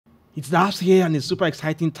It's Dabs here, and it's super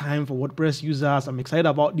exciting time for WordPress users. I'm excited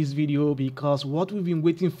about this video because what we've been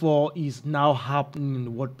waiting for is now happening in the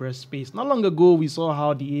WordPress space. Not long ago, we saw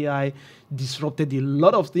how the AI disrupted a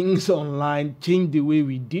lot of things online, changed the way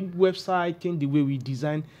we did website, changed the way we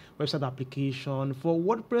design website application. For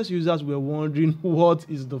WordPress users, we're wondering what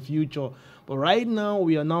is the future. But right now,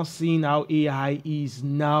 we are now seeing how AI is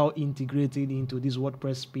now integrated into this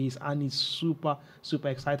WordPress space, and it's super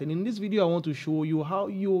exciting. In this video, I want to show you how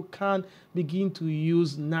you can begin to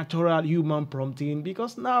use natural human prompting,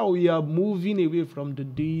 because now we are moving away from the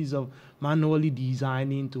days of manually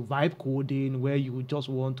designing to vibe coding, where you just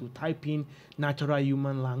want to type in natural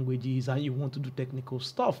human languages and you want to do technical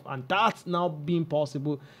stuff, and that's now being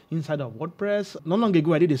possible inside of WordPress. Not long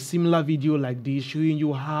ago, I did a similar video like this showing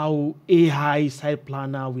you how AI site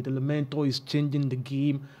planner with Elementor is changing the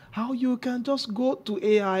game, how you can just go to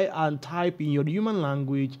AI and type in your human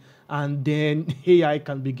language, and then AI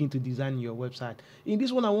can begin to design your website. In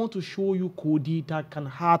this one, I want to show you Kodee that can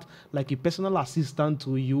act like a personal assistant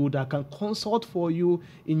to you, that can consult for you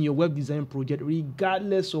in your web design project,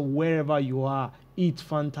 regardless of wherever you are. It's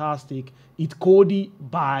fantastic. It's Kodee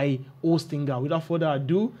by Hostinger. Without further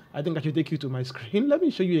ado, I think I should take you to my screen. Let me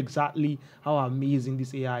show you exactly how amazing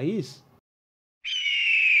this AI is.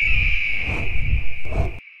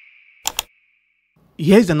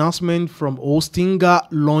 Here's the announcement from Hostinger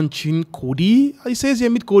launching Kodee. It says here,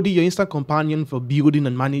 meet Kodee, your instant companion for building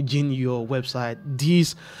and managing your website.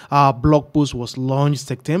 This blog post was launched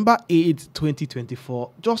September 8th, 2024,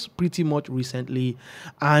 just pretty much recently.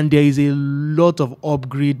 And there is a lot of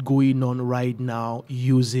upgrade going on right now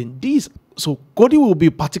using this. So Kodee will be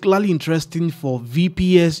particularly interesting for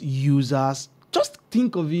VPS users. Just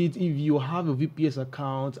think of it, if you have a VPS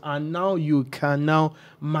account and now you can now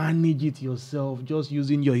manage it yourself, just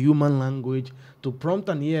using your human language to prompt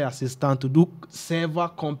an AI assistant to do several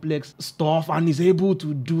complex stuff, and is able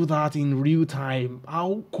to do that in real time.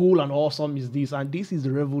 How cool and awesome is this? And this is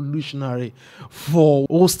revolutionary for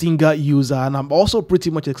Hostinger user, and I'm also pretty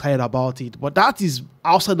much excited about it. But that is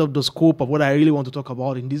outside of the scope of what I really want to talk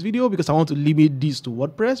about in this video, because I want to limit this to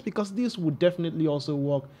WordPress, because this would definitely also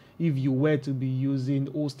work if you were to be using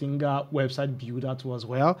Hostinger website builder too as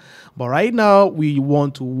well. But right now we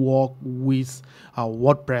want to work with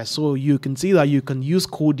WordPress. So you can see that you can use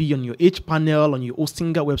Kodee on your hpanel, on your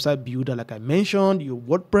Hostinger website builder, like I mentioned, your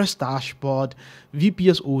WordPress dashboard,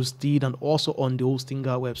 VPS hosted, and also on the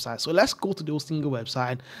Hostinger website. So let's go to the Hostinger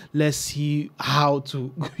website. Let's see how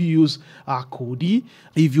to use Kodee.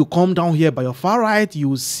 If you come down here by your far right, you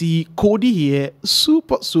will see Kodee here.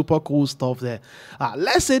 Super cool stuff there.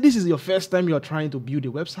 Let's say this is your first time you're trying to build a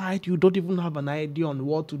website. You don't even have an idea on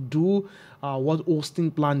what to do, what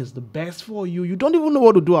hosting plan is the best for you. You don't even know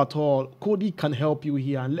what to do at all. Kodee can help you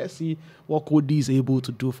here, and let's see what Kodee is able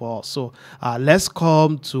to do for us. So let's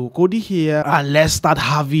come to Kodee here and let's start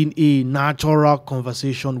having a natural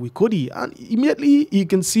conversation with Kodee. And immediately you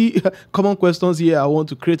can see common questions here. I want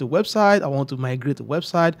to create a website. I want to migrate a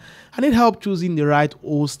website. I need help choosing the right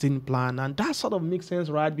hosting plan. And that sort of makes sense,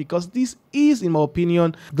 right? Because this is, in my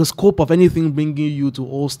opinion, the scope of anything bringing you to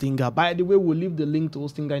Hostinger. By the way, we'll leave the link to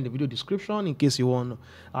Hostinger in the video description in case you want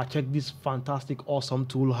to check this fantastic, awesome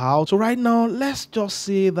tool out. So right now, let's just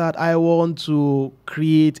say that I want to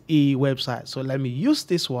create a website. So let me use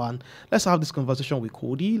this one. Let's have this conversation with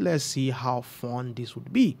Kodee. Let's see how fun this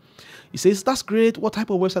would be. It says, that's great. What type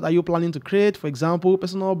of website are you planning to create? For example,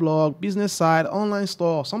 personal blog, business site, online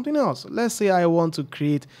store, or something else. Let's say I want to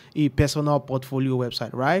create a personal portfolio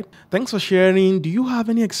website, right? Thanks for sharing. Do you have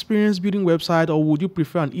any experience building website, or would you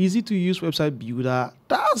prefer an easy to use website builder?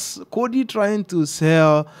 That's Kodee trying to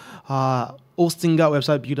sell Hostinger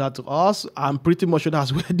website builder to us. I'm pretty much sure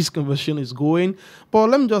that's where this conversation is going. But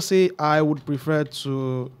let me just say I would prefer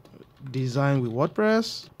to design with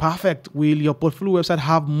WordPress. Perfect. Will your portfolio website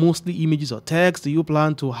have mostly images or text? Do you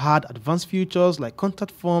plan to add advanced features like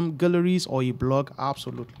contact form, galleries, or a blog?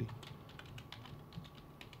 Absolutely.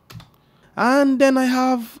 And then I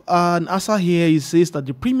have an answer here. It says that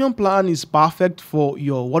the premium plan is perfect for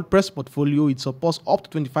your WordPress portfolio. It supports up to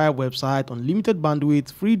 25 websites, unlimited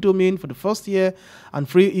bandwidth, free domain for the first year, and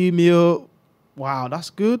free email. Wow, that's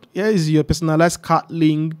good. Here is your personalized cart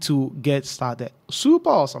link to get started. Super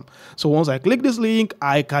awesome. So once I click this link,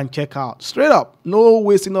 I can check out straight up. No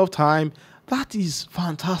wasting of time. That is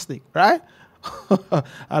fantastic, right?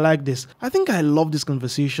 I like this. I think I love this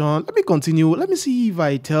conversation. Let me continue. Let me see if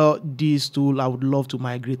I tell this tool I would love to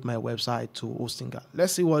migrate my website to Hostinger.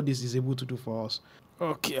 Let's see what this is able to do for us.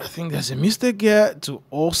 Okay, I think there's a mistake here to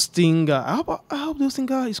Hostinger. I hope the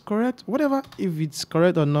Hostinger is correct. Whatever, if it's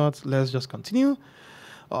correct or not, let's just continue.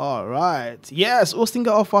 All right. Yes, Hostinga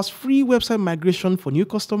offers free website migration for new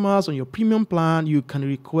customers. On your premium plan, you can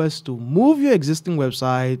request to move your existing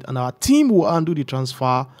website, and our team will handle the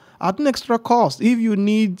transfer at an extra cost. If you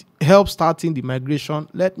need help starting the migration,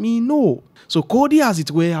 let me know. So Kodee, as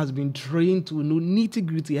it were, has been trained to know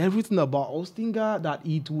nitty-gritty everything about Hostinga, that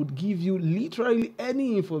it would give you literally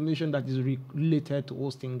any information that is related to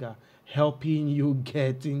Hostinga, helping you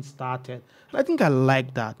getting started. I think I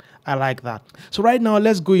like that. I like that. So right now,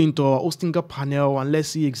 let's go into our Hostinga panel and let's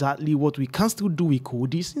see exactly what we can still do with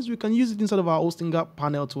Kodee, since we can use it inside of our Hostinga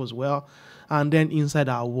panel too as well, and then inside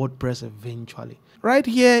our WordPress eventually. Right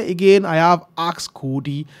here again, I have Ask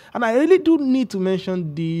Kodee, and I really do need to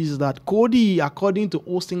mention this, that Kodee, according to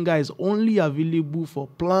Hostinga, is only available for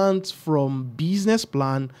plans from business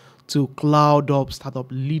plan to cloud up startup,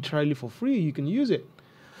 literally for free. You can use it.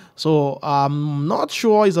 So I'm not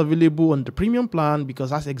sure it's available on the premium plan,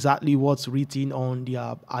 because that's exactly what's written on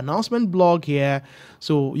the announcement blog here.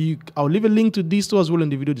 So I'll leave a link to this too as well in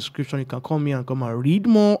the video description. You can come here and come and read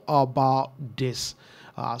more about this.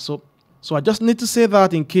 So I just need to say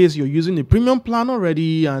that in case you're using the premium plan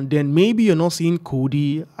already and then maybe you're not seeing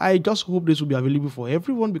Kodee, I just hope this will be available for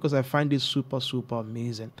everyone, because I find this super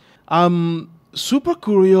amazing. Super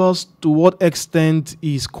curious to what extent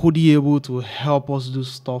is Kodee able to help us do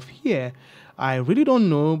stuff here. I really don't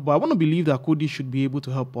know, but I want to believe that Kodee should be able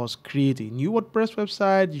to help us create a new WordPress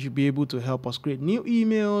website. You should be able to help us create new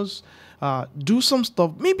emails, do some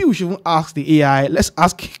stuff. Maybe we should even ask the AI. Let's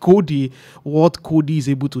ask Kodee what Kodee is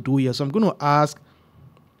able to do here. So I'm going to ask,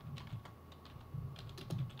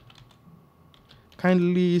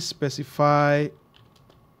 kindly specify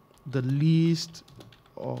the list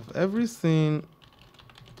of everything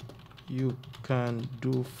you can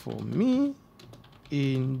do for me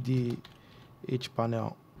in the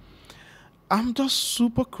hpanel. I'm just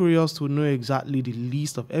super curious to know exactly the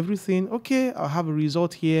list of everything. Okay, I have a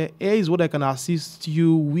result here. Here is what I can assist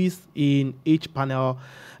you with in hpanel.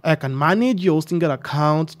 I can manage your Hostinga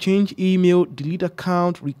account, change email, delete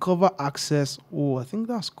account, recover access. Oh, I think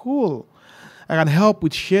that's cool. I can help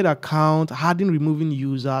with shared account, adding, removing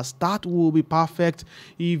users. That will be perfect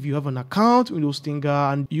if you have an account with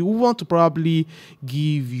Hostinga and you want to probably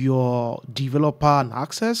give your developer an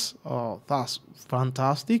access. Oh, that's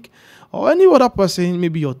fantastic. Or any other person,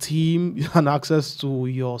 maybe your team, an access to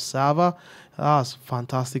your server. That's a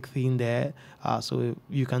fantastic thing there. So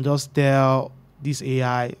you can just tell this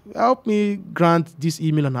AI, help me grant this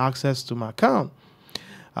email and access to my account.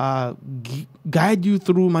 Guide you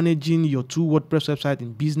through managing your 2 WordPress website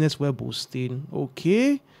in business web hosting.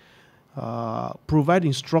 Okay. Provide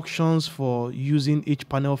instructions for using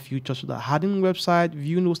hpanel features so that adding website,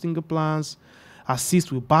 viewing Hostinga plans,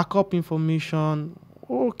 assist with backup information.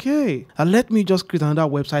 Okay, and let me just create another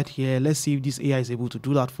website here. Let's see if this AI is able to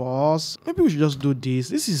do that for us. Maybe we should just do this.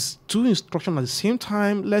 This is 2 instructions at the same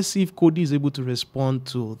time. Let's see if Kodee is able to respond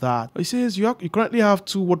to that. It says you currently have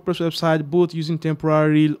 2 WordPress websites, both using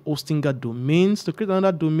temporary Hostinga domains. To create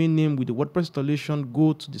another domain name with the WordPress installation,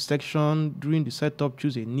 go to the section during the setup,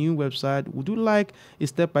 choose a new website. Would you like a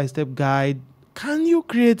step-by-step guide? Can you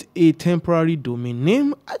create a temporary domain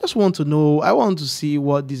name? I just want to know. I want to see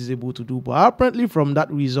what this is able to do. But apparently from that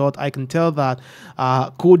result, I can tell that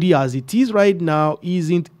Kodee as it is right now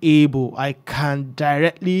isn't able. I can't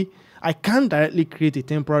directly create a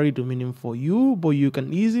temporary domain name for you, but you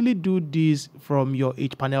can easily do this from your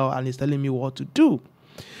hpanel, and it's telling me what to do.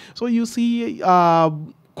 So you see,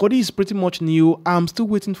 Kodee is pretty much new. I'm still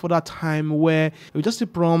waiting for that time where just a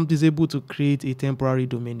prompt is able to create a temporary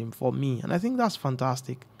domain name for me, and I think that's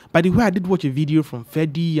fantastic. By the way, I did watch a video from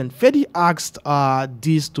Fedi, and Fedi asked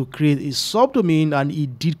this to create a subdomain, and he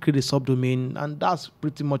did create a subdomain, and that's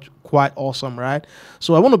pretty much quite awesome, right?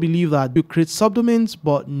 So I want to believe that you create subdomains,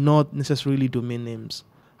 but not necessarily domain names.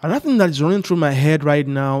 Another thing that is running through my head right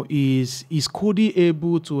now is Kodee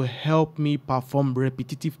able to help me perform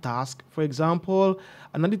repetitive tasks? For example,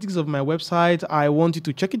 analytics of my website, I want you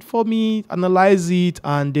to check it for me, analyze it,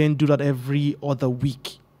 and then do that every other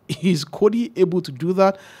week. Is Kodee able to do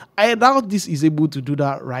that? I doubt this is able to do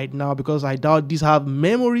that right now, because I doubt these have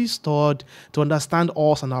memory stored to understand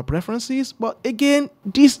us and our preferences. But again,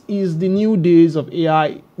 this is the new days of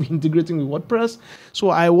AI integrating with WordPress. So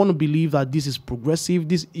I want to believe that this is progressive.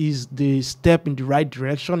 This is the step in the right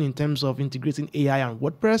direction in terms of integrating AI and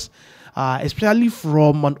WordPress. Especially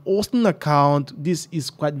from an hosting account, this is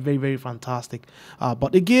quite very fantastic.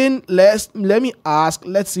 But again, let's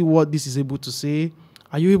see what this is able to say.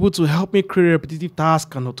 Are you able to help me create repetitive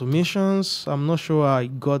tasks and automations? I'm not sure I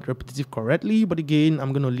got repetitive correctly, but again,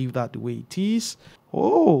 I'm going to leave that the way it is.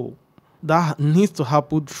 Oh, that needs to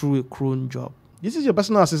happen through a cron job. This is your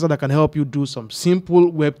personal assistant that can help you do some simple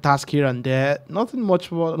web tasks here and there. Nothing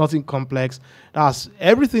much more, nothing complex. That's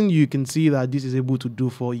everything you can see that this is able to do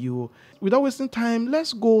for you. Without wasting time,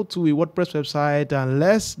 let's go to a WordPress website and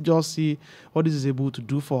let's just see what this is able to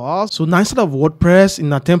do for us. So now instead of WordPress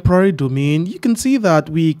in a temporary domain, you can see that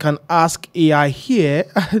we can ask AI here.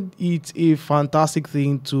 And it's a fantastic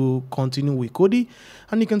thing to continue with Kodee.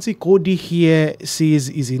 And you can see Kodee here says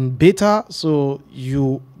is in beta. So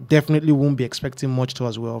you definitely won't be expecting much to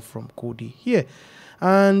as well from Kodee here.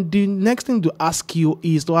 And the next thing to ask you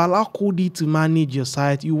is to allow Kodee to manage your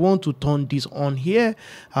site. You want to turn this on here.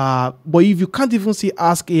 But if you can't even see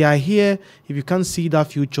Ask AI here, if you can't see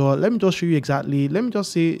that feature, let me just show you exactly. Let me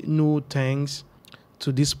just say no thanks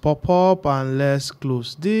to this pop-up and let's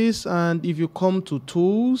close this. And if you come to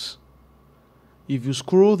tools, if you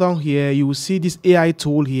scroll down here, you will see this AI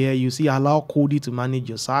tool here. You see allow Kodee to manage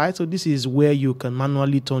your site. So this is where you can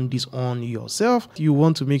manually turn this on yourself. You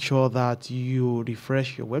want to make sure that you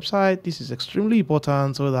refresh your website. This is extremely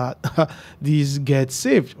important so that this gets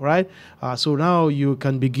saved, right? So now you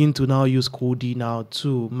can begin to now use Kodee now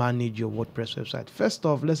to manage your WordPress website. First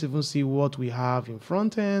off, let's even see what we have in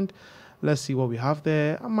front end. Let's see what we have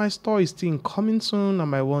there. And my store is still coming soon. I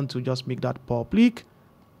might want to just make that public.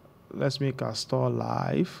 Let's make our store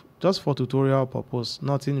live just for tutorial purpose,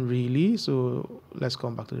 nothing really. So let's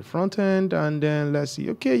come back to the front end and then let's see.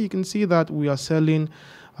 Okay, you can see that we are selling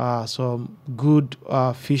some good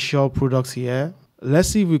facial products here. Let's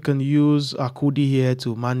see if we can use Kodee here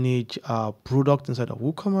to manage product inside of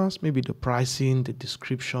WooCommerce, maybe the pricing, the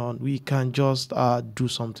description. We can just do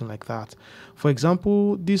something like that. For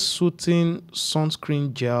example, this soothing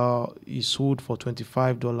sunscreen gel is sold for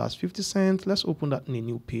 $25.50. Let's open that in a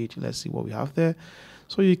new page. Let's see what we have there.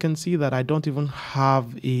 So you can see that I don't even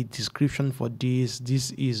have a description for this.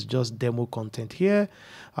 This is just demo content here.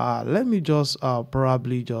 Let me just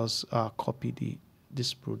probably just copy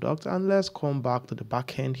this product and let's come back to the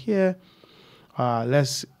back end here.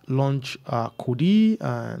 Let's launch Kodee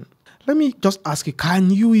and let me just ask you, can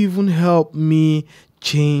you even help me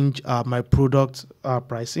change my product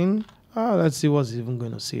pricing? Let's see what's even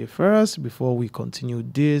going to say first before we continue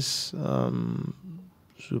this.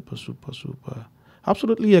 Super.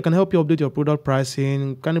 Absolutely, I can help you update your product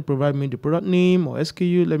pricing. Can you provide me the product name or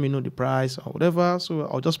SKU? Let me know the price or whatever. So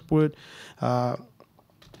I'll just put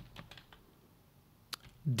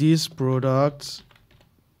this product,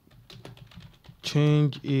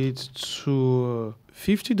 change it to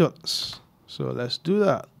 $50. So let's do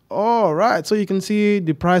that. All right, so you can see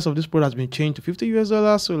the price of this product has been changed to $50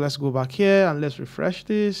 US. So let's go back here and let's refresh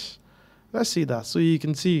this. Let's see that. So you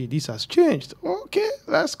can see this has changed. Okay,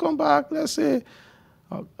 let's come back. Let's say,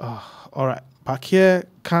 all right, back here.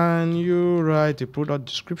 Can you write a product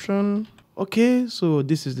description? Okay, so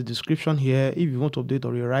this is the description here. If you want to update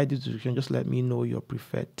or rewrite this description, just let me know your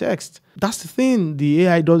preferred text. That's the thing. The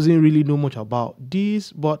AI doesn't really know much about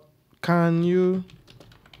this, but can you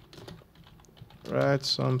write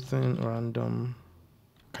something random?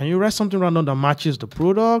 Can you write something random that matches the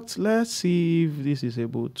product? Let's see if this is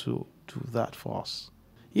able to do that for us.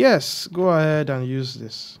 Yes, go ahead and use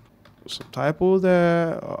this. Some typo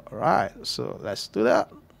there. All right, so let's do that.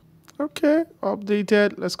 Okay,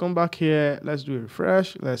 updated. Let's come back here. Let's do a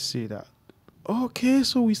refresh. Let's see that. Okay,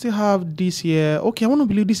 so we still have this here. Okay, I want to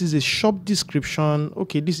believe this is a shop description.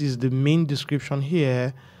 Okay, this is the main description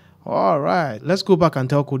here. All right, let's go back and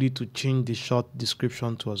tell Kodee to change the short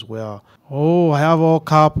description to as well. Oh, I have all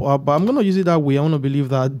cap, but I'm going to use it that way. I want to believe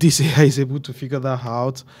that this AI is able to figure that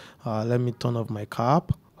out. Let me turn off my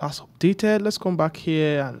cap. That's updated. Let's come back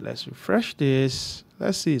here and let's refresh this.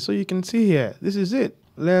 Let's see. So you can see here, this is it.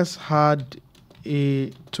 Let's add a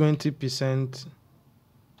 20%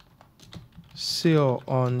 sale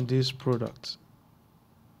on this product.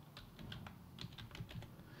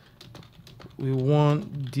 We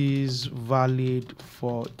want this valid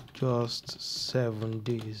for just 7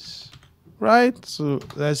 days, right? So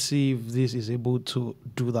let's see if this is able to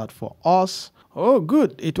do that for us. Oh,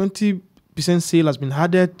 good. A 20% sale has been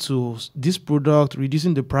added to this product,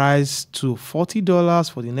 reducing the price to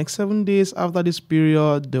 $40 for the next 7 days. After this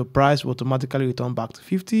period, the price will automatically return back to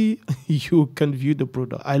 $50. You can view the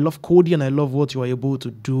product. I love Kodee and I love what you are able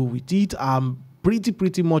to do with it. I'm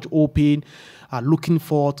pretty much open, looking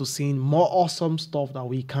forward to seeing more awesome stuff that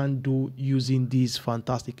we can do using this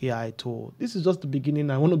fantastic AI tool. This is just the beginning.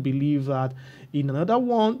 I want to believe that in another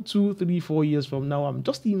 1, 2, 3, 4 years from now, I'm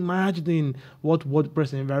just imagining what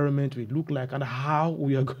WordPress environment will look like and how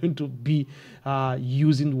we are going to be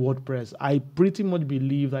using WordPress. I pretty much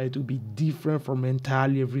believe that it will be different from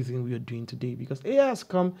entirely everything we are doing today, because AI has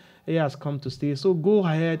come to stay. So go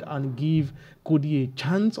ahead and give Kodee a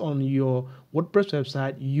chance on your WordPress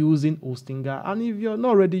website using Hostinger. And if you're not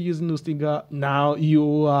already using Hostinger now,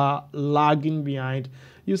 you are lagging behind.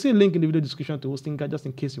 You'll see a link in the video description to Hostinger just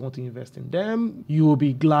in case you want to invest in them. You will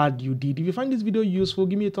be glad you did. If you find this video useful,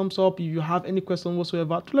 give me a thumbs up. If you have any questions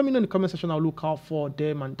whatsoever, let me know in the comment section. I'll look out for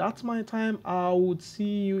them. And that's my time. I would see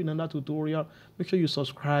you in another tutorial. Make sure you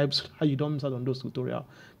subscribe so that you don't miss out on those tutorials.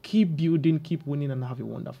 Keep building, keep winning, and have a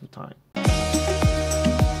wonderful time.